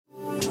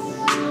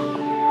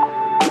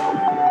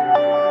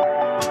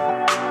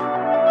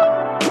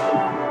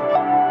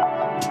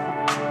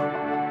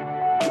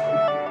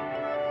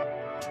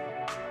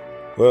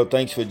Well,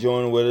 thanks for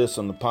joining with us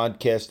on the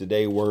podcast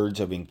today, Words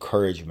of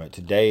Encouragement.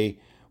 Today,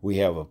 we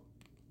have a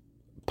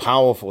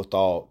powerful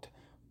thought.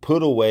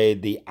 Put away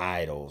the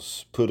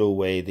idols. Put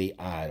away the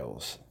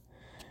idols.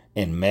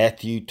 In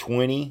Matthew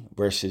 20,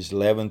 verses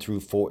 11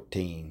 through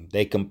 14,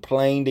 they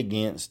complained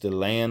against the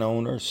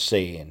landowners,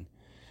 saying,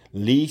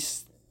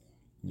 These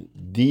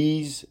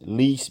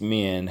least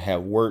men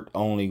have worked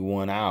only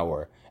 1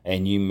 hour,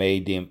 and you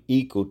made them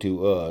equal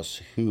to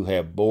us who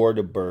have bore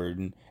the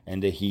burden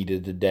and the heat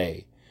of the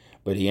day.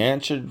 But he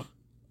answered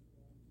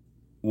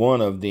one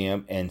of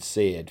them and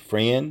said,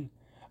 Friend,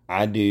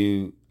 I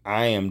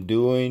am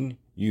doing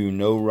you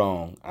no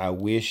wrong. I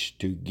wish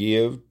to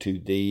give to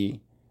thee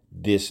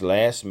this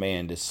last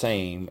man the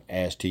same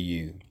as to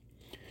you.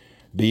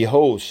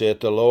 Behold,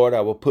 saith the Lord,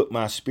 I will put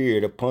my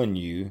spirit upon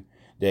you,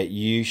 that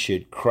you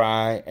should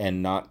cry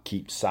and not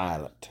keep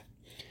silent.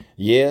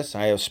 Yes,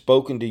 I have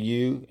spoken to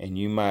you, and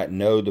you might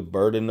know the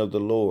burden of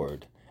the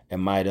Lord,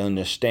 and might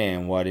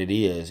understand what it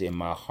is in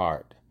my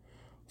heart.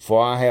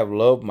 For I have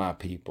loved my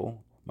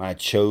people, my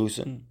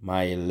chosen,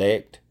 my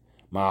elect.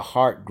 My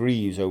heart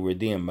grieves over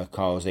them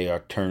because they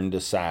are turned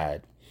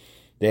aside.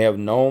 They have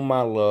known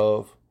my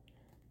love.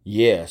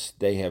 Yes,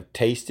 they have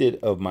tasted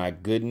of my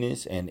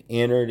goodness and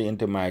entered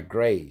into my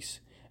grace,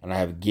 and I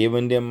have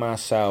given them my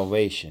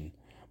salvation,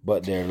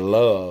 but their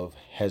love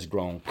has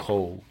grown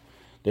cold.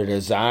 Their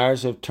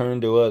desires have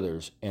turned to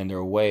others, and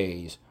their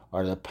ways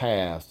are the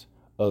paths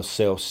of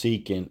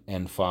self-seeking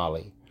and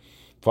folly.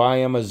 For I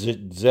am a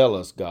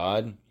zealous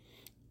God,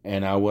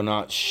 and I will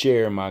not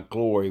share my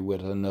glory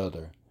with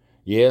another.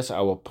 Yes, I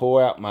will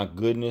pour out my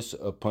goodness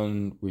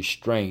upon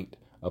restraint,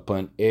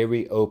 upon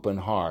every open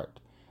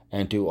heart,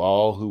 and to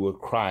all who will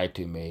cry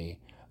to me,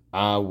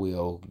 I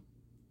will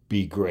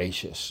be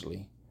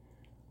graciously.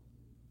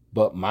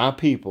 But my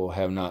people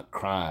have not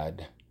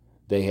cried,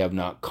 they have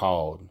not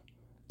called.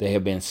 They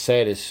have been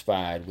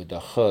satisfied with the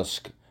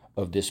husk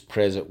of this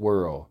present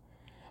world,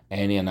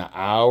 and in an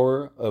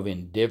hour of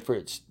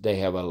indifference they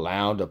have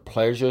allowed the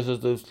pleasures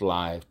of this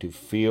life to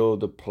fill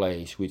the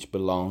place which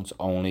belongs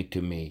only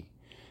to me.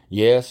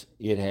 Yes,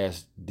 it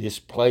has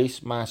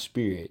displaced my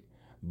spirit,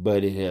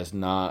 but it is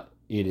not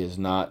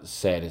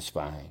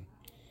satisfying.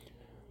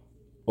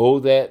 Oh,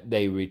 that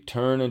they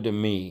return unto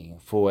me,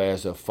 for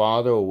as a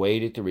father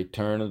awaited the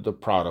return of the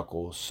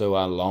prodigal, so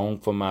I long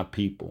for my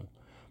people.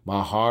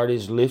 My heart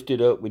is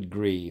lifted up with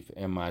grief,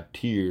 and my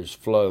tears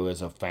flow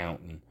as a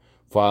fountain.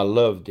 For I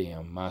love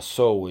them, my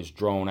soul is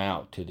drawn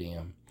out to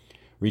them.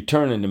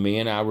 Return unto me,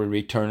 and I will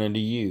return unto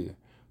you.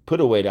 Put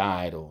away the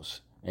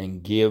idols,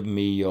 and give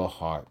me your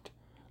heart.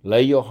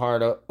 Lay your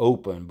heart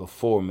open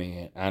before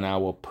me, and I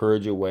will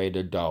purge away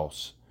the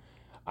dross.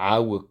 I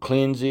will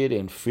cleanse it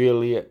and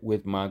fill it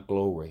with my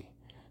glory.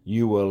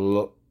 You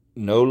will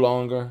no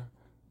longer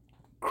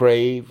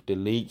crave the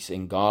leeks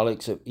and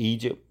garlics of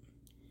Egypt.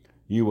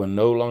 You will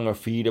no longer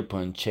feed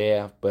upon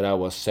chaff, but I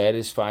will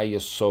satisfy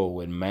your soul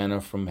with manna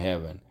from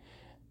heaven,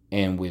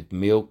 and with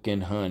milk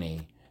and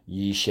honey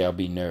ye shall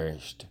be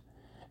nourished.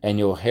 And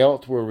your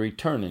health will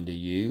return unto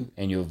you,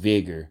 and your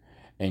vigor,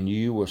 and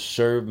you will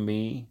serve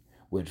me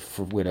with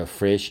a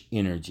fresh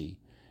energy.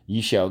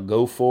 Ye shall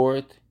go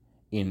forth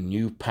in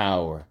new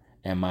power,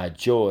 and my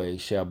joy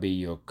shall be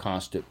your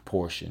constant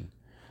portion.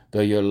 Though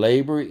you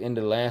labor in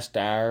the last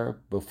hour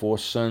before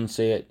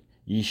sunset,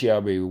 ye shall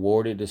be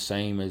rewarded the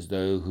same as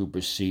those who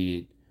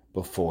proceeded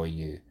before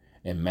you.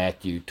 In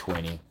Matthew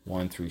 20,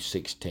 1 through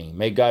 16.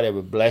 May God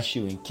ever bless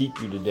you and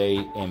keep you today,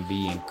 and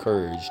be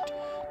encouraged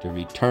to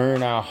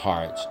return our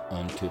hearts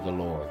unto the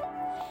Lord.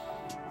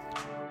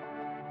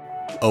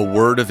 A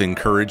Word of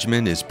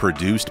Encouragement is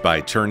produced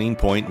by Turning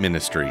Point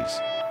Ministries.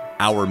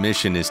 Our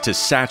mission is to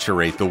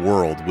saturate the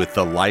world with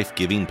the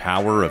life-giving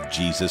power of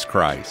Jesus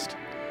Christ.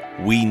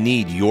 We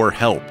need your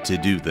help to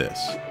do this.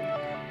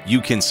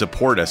 You can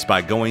support us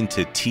by going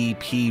to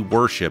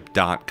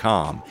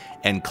tpworship.com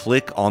and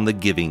click on the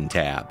Giving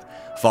tab.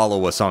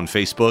 Follow us on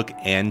Facebook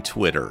and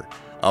Twitter.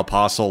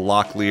 Apostle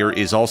Locklear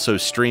is also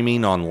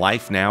streaming on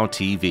LifeNow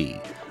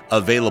TV.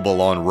 Available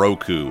on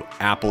Roku,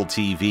 Apple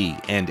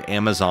TV, and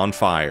Amazon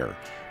Fire.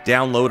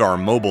 Download our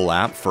mobile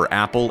app for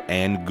Apple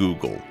and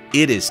Google.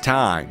 It is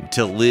time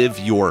to live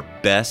your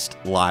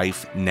best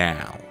life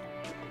now.